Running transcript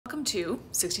Welcome to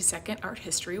 60-Second Art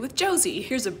History with Josie.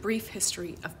 Here's a brief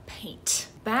history of paint.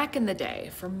 Back in the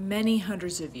day, for many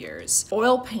hundreds of years,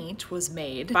 oil paint was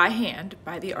made by hand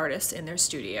by the artists in their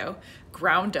studio,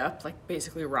 ground up like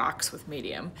basically rocks with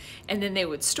medium, and then they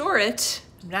would store it,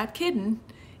 I'm not kidding,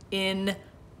 in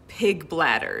pig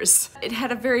bladders. It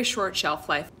had a very short shelf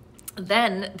life.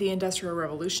 Then the Industrial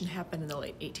Revolution happened in the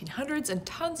late 1800s and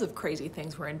tons of crazy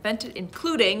things were invented,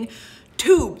 including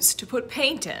tubes to put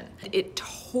paint in. It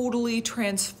totally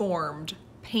transformed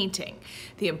painting.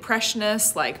 The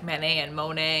Impressionists like Manet and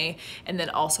Monet, and then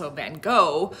also Van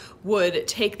Gogh, would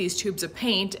take these tubes of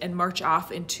paint and march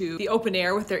off into the open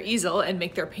air with their easel and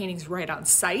make their paintings right on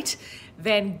site.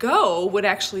 Van Gogh would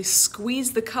actually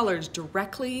squeeze the colors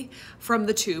directly from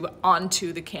the tube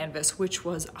onto the canvas, which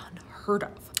was unheard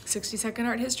of. 60-Second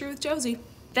Art History with Josie.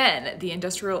 Then the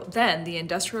Industrial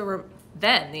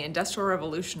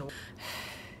Revolution